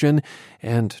Christian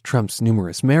and Trump's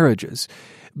numerous marriages."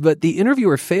 But the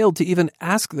interviewer failed to even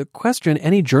ask the question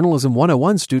any Journalism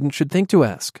 101 student should think to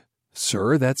ask.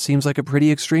 "Sir, that seems like a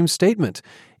pretty extreme statement.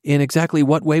 In exactly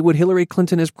what way would Hillary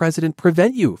Clinton as president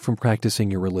prevent you from practicing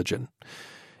your religion?"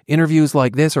 "Interviews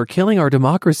like this are killing our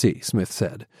democracy," Smith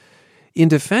said. In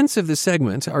defense of the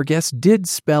segment, our guest did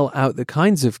spell out the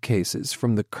kinds of cases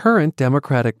from the current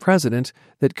Democratic president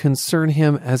that concern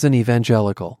him as an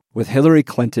evangelical. With Hillary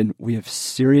Clinton, we have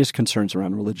serious concerns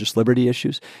around religious liberty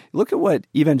issues. Look at what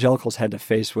evangelicals had to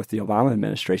face with the Obama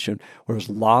administration, where it was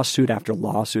lawsuit after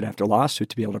lawsuit after lawsuit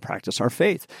to be able to practice our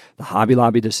faith. The Hobby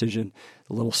Lobby decision,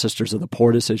 the Little Sisters of the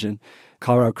Poor decision.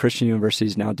 Colorado Christian University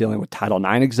is now dealing with Title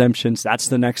IX exemptions. That's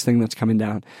the next thing that's coming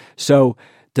down. So,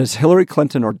 does Hillary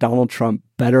Clinton or Donald Trump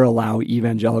better allow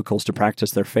evangelicals to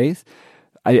practice their faith?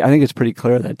 I think it's pretty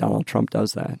clear that Donald Trump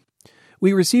does that.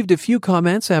 We received a few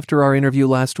comments after our interview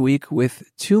last week with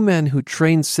two men who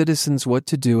train citizens what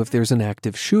to do if there's an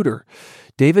active shooter.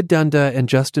 David Dunda and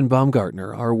Justin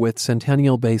Baumgartner are with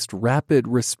Centennial-based Rapid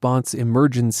Response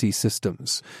Emergency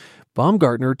Systems.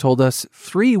 Baumgartner told us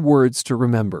 3 words to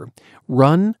remember: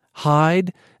 run,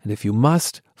 hide, and if you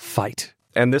must, fight.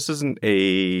 And this isn't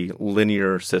a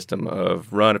linear system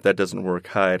of run, if that doesn't work,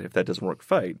 hide, if that doesn't work,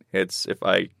 fight. It's if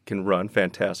I can run,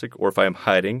 fantastic. Or if I'm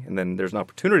hiding and then there's an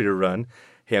opportunity to run,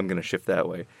 hey, I'm going to shift that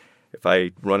way. If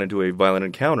I run into a violent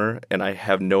encounter and I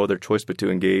have no other choice but to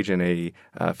engage in a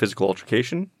physical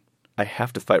altercation, I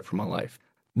have to fight for my life.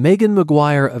 Megan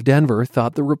McGuire of Denver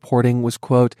thought the reporting was,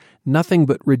 quote, nothing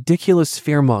but ridiculous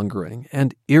fear-mongering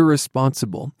and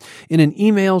irresponsible. In an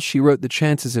email, she wrote the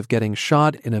chances of getting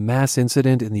shot in a mass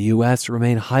incident in the U.S.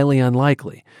 remain highly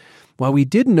unlikely. While we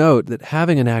did note that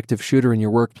having an active shooter in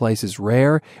your workplace is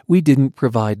rare, we didn't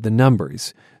provide the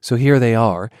numbers. So here they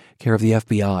are, care of the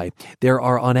FBI. There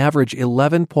are on average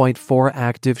 11.4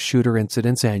 active shooter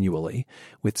incidents annually,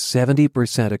 with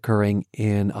 70% occurring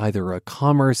in either a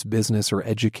commerce, business, or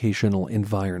educational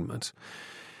environment.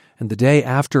 And the day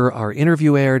after our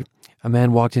interview aired, a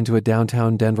man walked into a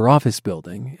downtown Denver office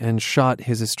building and shot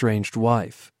his estranged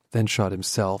wife, then shot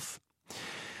himself.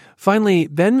 Finally,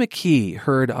 Ben McKee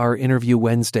heard our interview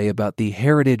Wednesday about the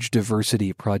Heritage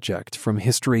Diversity Project from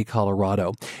History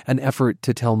Colorado, an effort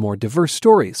to tell more diverse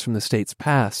stories from the state's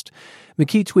past.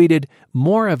 McKee tweeted,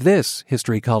 "More of this,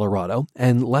 History Colorado,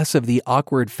 and less of the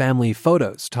awkward family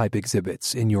photos type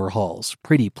exhibits in your halls.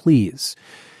 Pretty please."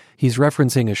 He's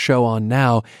referencing a show on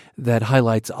Now that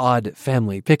highlights odd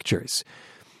family pictures.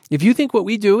 If you think what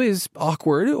we do is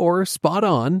awkward or spot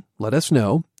on, let us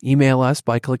know. Email us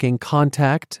by clicking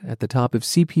contact at the top of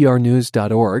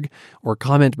cprnews.org or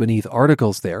comment beneath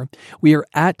articles there. We are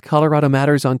at Colorado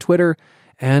Matters on Twitter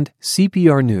and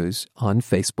CPR News on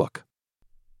Facebook.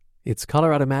 It's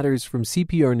Colorado Matters from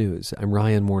CPR News. I'm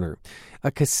Ryan Warner.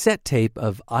 A cassette tape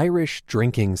of Irish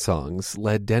drinking songs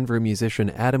led Denver musician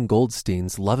Adam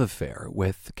Goldstein's love affair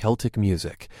with Celtic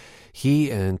music.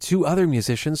 He and two other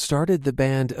musicians started the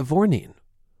band Avorneen.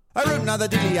 I root now the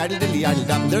dilly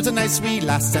dum. There's a nice wee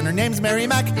lass and her name's Mary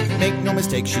Mac. Make no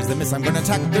mistake, she's the miss I'm gonna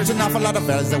attack. There's an awful lot of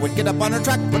fellas that would get up on her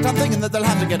track, but I'm thinking that they'll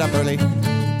have to get up early.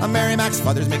 Mary Mac's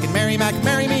father's making Mary Mac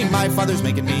marry me. My father's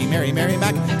making me marry Mary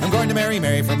Mac. I'm going to marry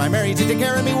Mary for my Mary to take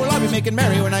care of me. Well, I'll be making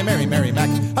Mary when I marry Mary Mac.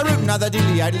 I root now the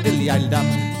dilly dum.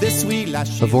 This wee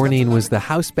lass. Avorneen was the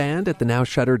house band at the now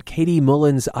shuttered Katie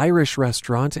Mullins Irish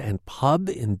Restaurant and Pub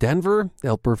in Denver.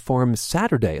 They'll perform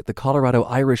Saturday at the Colorado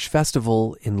Irish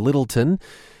Festival in Littleton.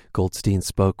 Goldstein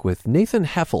spoke with Nathan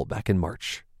Heffel back in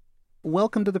March.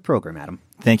 Welcome to the program, Adam.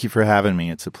 Thank you for having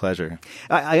me. It's a pleasure.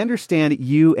 I understand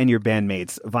you and your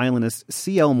bandmates, violinist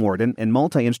C.L. Morden and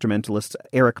multi-instrumentalist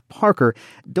Eric Parker,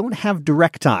 don't have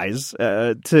direct ties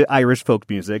to Irish folk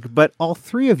music, but all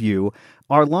three of you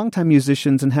are longtime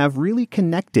musicians and have really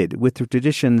connected with the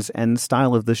traditions and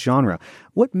style of this genre.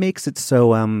 What makes it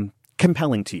so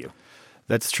compelling to you?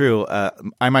 That's true.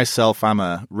 I myself, I'm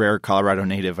a rare Colorado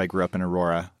native. I grew up in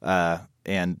Aurora.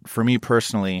 And for me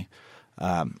personally,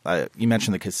 you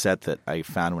mentioned the cassette that I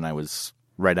found when I was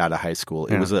right out of high school.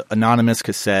 It was an anonymous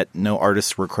cassette. No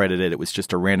artists were credited. It was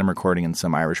just a random recording in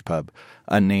some Irish pub,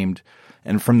 unnamed.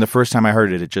 And from the first time I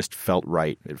heard it, it just felt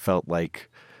right. It felt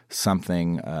like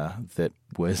something that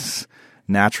was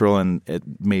natural and it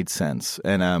made sense.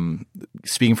 And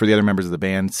speaking for the other members of the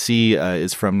band, C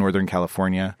is from Northern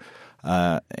California.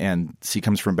 And C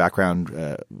comes from a background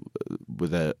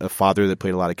with a father that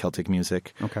played a lot of Celtic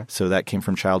music. Okay. So that came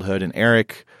from childhood. And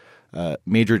Eric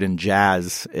majored in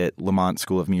jazz at Lamont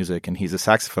School of Music, and he's a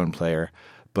saxophone player.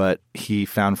 But he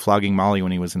found flogging Molly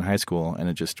when he was in high school, and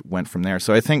it just went from there.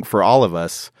 So I think for all of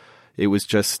us, it was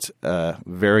just a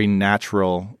very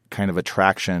natural kind of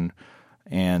attraction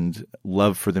and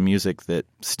love for the music that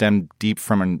stemmed deep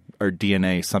from our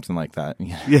DNA, something like that.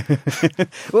 Yeah.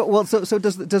 Well, so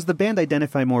does the band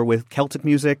identify more with Celtic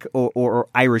music or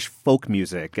Irish folk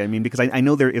music? I mean, because I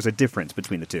know there is a difference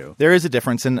between the two. There is a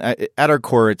difference, and at our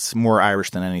core, it's more Irish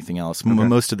than anything else. Okay.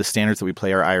 Most of the standards that we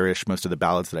play are Irish. Most of the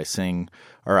ballads that I sing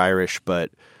are Irish, but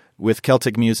with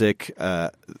Celtic music,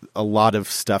 a lot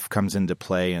of stuff comes into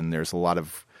play, and there's a lot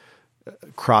of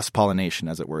cross-pollination,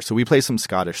 as it were. So we play some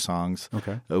Scottish songs.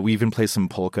 Okay. We even play some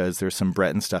polkas. There's some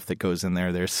Breton stuff that goes in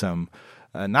there. There's some,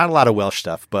 not a lot of Welsh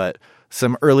stuff, but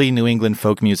some early New England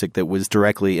folk music that was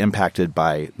directly impacted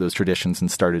by those traditions and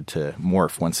started to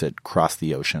morph once it crossed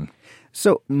the ocean.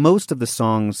 So most of the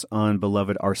songs on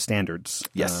Beloved are standards.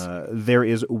 Yes. There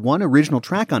is one original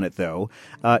track on it, though.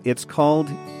 It's called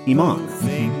Iman.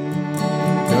 Think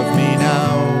of me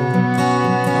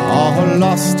now, all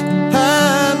lost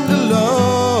and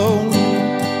alone,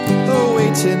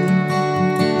 awaiting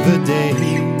the day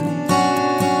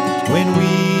when we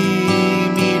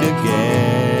meet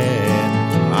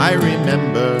again. I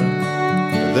remember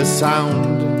the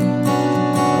sound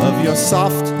of your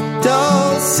soft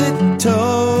dulcet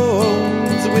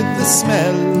tones with the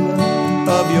smell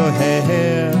of your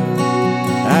hair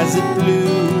as it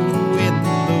blew in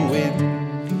the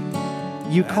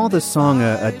wind. You call this song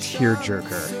a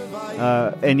tearjerker.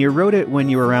 And you wrote it when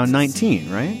you were around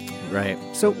 19, right? Right.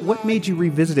 So what made you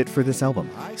revisit it for this album?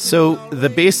 So the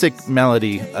basic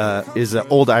melody is an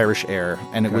old Irish air,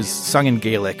 and it was sung in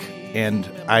Gaelic. And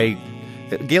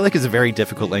Gaelic is a very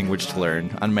difficult language to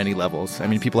learn on many levels. I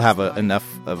mean, people have enough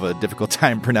of a difficult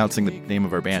time pronouncing the name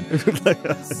of our band.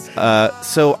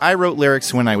 So I wrote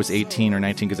lyrics when I was 18 or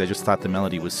 19 because I just thought the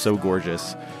melody was so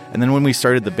gorgeous. And then when we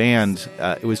started the band,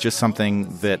 it was just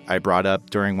something that I brought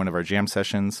up during one of our jam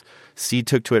sessions. C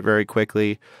took to it very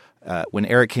quickly. When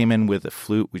Eric came in with a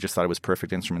flute, we just thought it was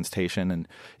perfect instrumentation. And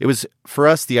it was, for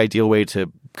us, the ideal way to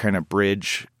kind of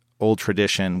bridge old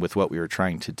tradition with what we were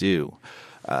trying to do.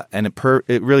 And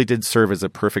it really did serve as a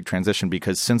perfect transition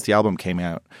because since the album came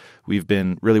out, we've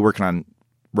been really working on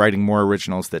writing more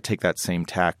originals that take that same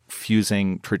tack,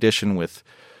 fusing tradition with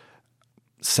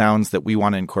sounds that we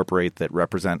want to incorporate that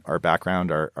represent our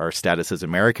background, our status as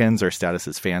Americans, our status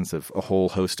as fans of a whole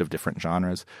host of different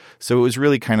genres. So it was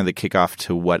really kind of the kickoff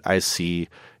to what I see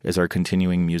as our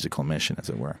continuing musical mission, as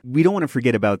it were. We don't want to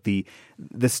forget about the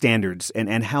standards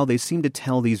and how they seem to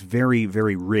tell these very,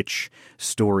 very rich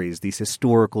stories, these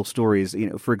historical stories.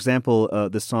 You know, for example,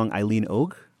 the song Eileen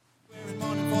Og.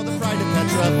 For the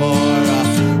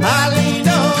Petrivore.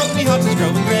 Alino, me heart is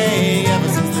growing grey ever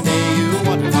since the day you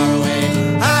wandered far away.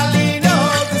 Alino,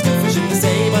 there's good fishing to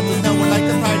say, but there's no one like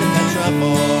the pride of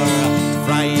Petrivore.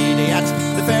 Friday at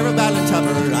the fair of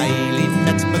Ballintubber, Eileen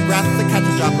met McGrath, the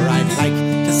cattle dropper. I'd like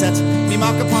to set me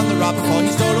mark upon the robber, for he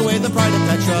stole away the pride of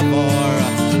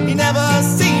Petrivore. He never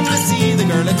seemed to see the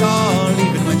girl at all,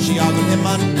 even when she ogled him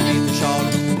underneath the shawl.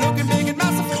 Looking big and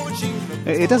massive for when she...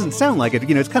 It doesn't sound like it.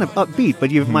 It's kind of upbeat,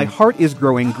 but my heart is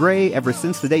growing gray ever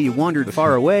since the day you wandered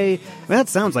far away. I mean, that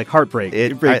sounds like heartbreak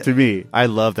to me. I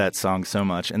love that song so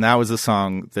much. And that was a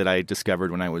song that I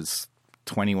discovered when I was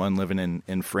 21 living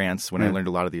in France, when I learned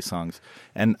a lot of these songs.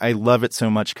 And I love it so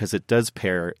much because it does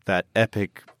pair that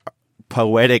epic,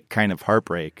 poetic kind of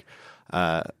heartbreak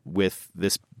with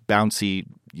this bouncy,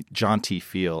 jaunty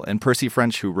feel. And Percy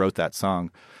French, who wrote that song,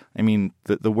 I mean,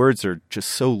 the words are just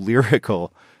so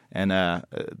lyrical and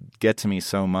get to me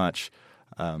so much.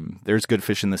 There's good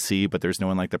fish in the sea, but there's no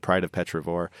one like the pride of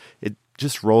Petrivore. It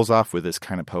just rolls off with this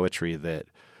kind of poetry that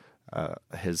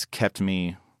has kept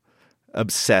me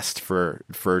obsessed for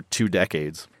 2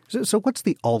 decades. So what's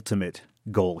the ultimate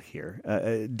goal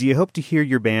here? Do you hope to hear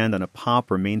your band on a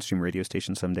pop or mainstream radio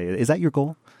station someday? Is that your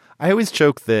goal? I always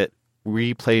joke that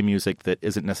we play music that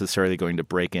isn't necessarily going to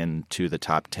break into the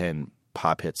top 10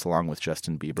 pop hits along with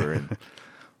Justin Bieber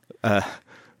and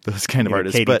those kind of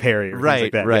artists. Katy Perry or right, things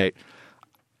like that. Right.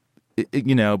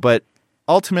 But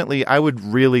ultimately, I would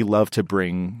really love to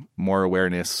bring more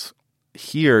awareness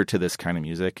here to this kind of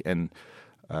music and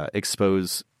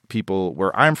expose people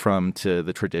where I'm from to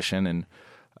the tradition and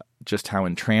just how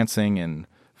entrancing and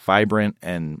vibrant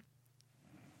and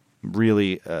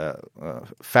really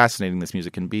fascinating this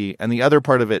music can be. And the other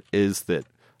part of it is that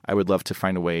I would love to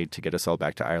find a way to get us all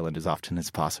back to Ireland as often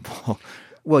as possible.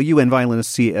 Well, you and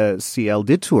violinist CL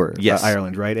did tour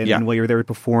Ireland, right? And while you were there, we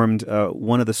performed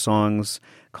one of the songs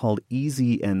called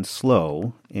Easy and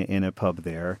Slow in a pub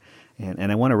there.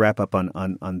 And I want to wrap up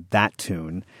on that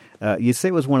tune. You say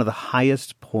it was one of the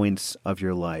highest points of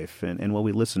your life. And while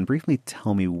we listen, briefly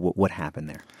tell me what happened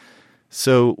there.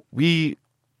 So we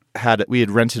had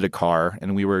rented a car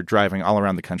and we were driving all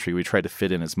around the country. We tried to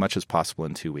fit in as much as possible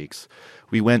in 2 weeks.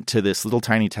 We went to this little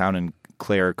tiny town in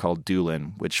Clare called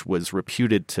Doolin, which was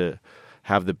reputed to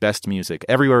have the best music.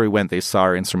 Everywhere we went, they saw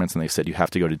our instruments and they said, you have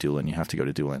to go to Doolin, you have to go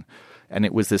to Doolin. And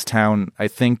it was this town, I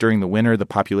think during the winter, the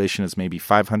population is maybe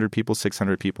 500 people,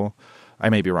 600 people. I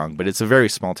may be wrong, but it's a very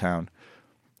small town.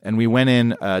 And we went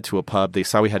in to a pub. They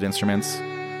saw we had instruments.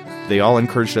 They all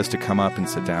encouraged us to come up and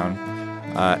sit down.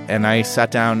 And I sat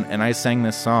down and I sang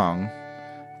this song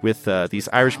with these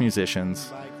Irish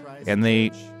musicians. And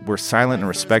they were silent and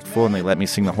respectful, and they let me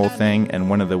sing the whole thing.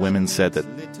 And one of the women said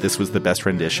that this was the best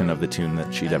rendition of the tune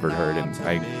that she'd ever heard. And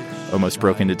I almost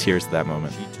broke into tears at that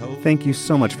moment. Thank you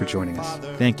so much for joining us.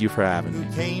 Thank you for having me.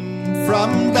 Came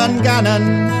from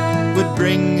Dungannon, would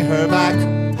bring her back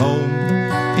home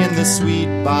in the sweet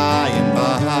by and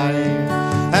by.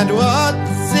 And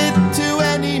what's it to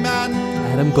any man?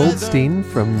 Adam Goldstein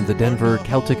from the Denver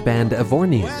Celtic band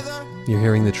Avornian. You're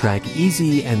hearing the track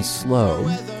Easy and Slow.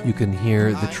 You can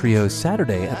hear the trio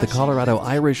Saturday at the Colorado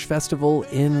Irish Festival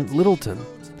in Littleton.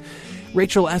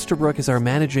 Rachel Estabrook is our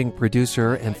managing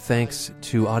producer, and thanks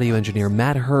to audio engineer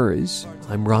Matt Hers.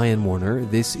 I'm Ryan Warner.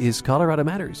 This is Colorado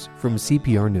Matters from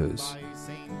CPR News.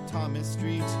 Thomas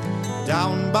Street,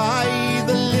 down by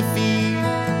the Liffey,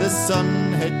 the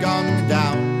sun had gone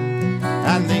down,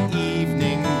 and the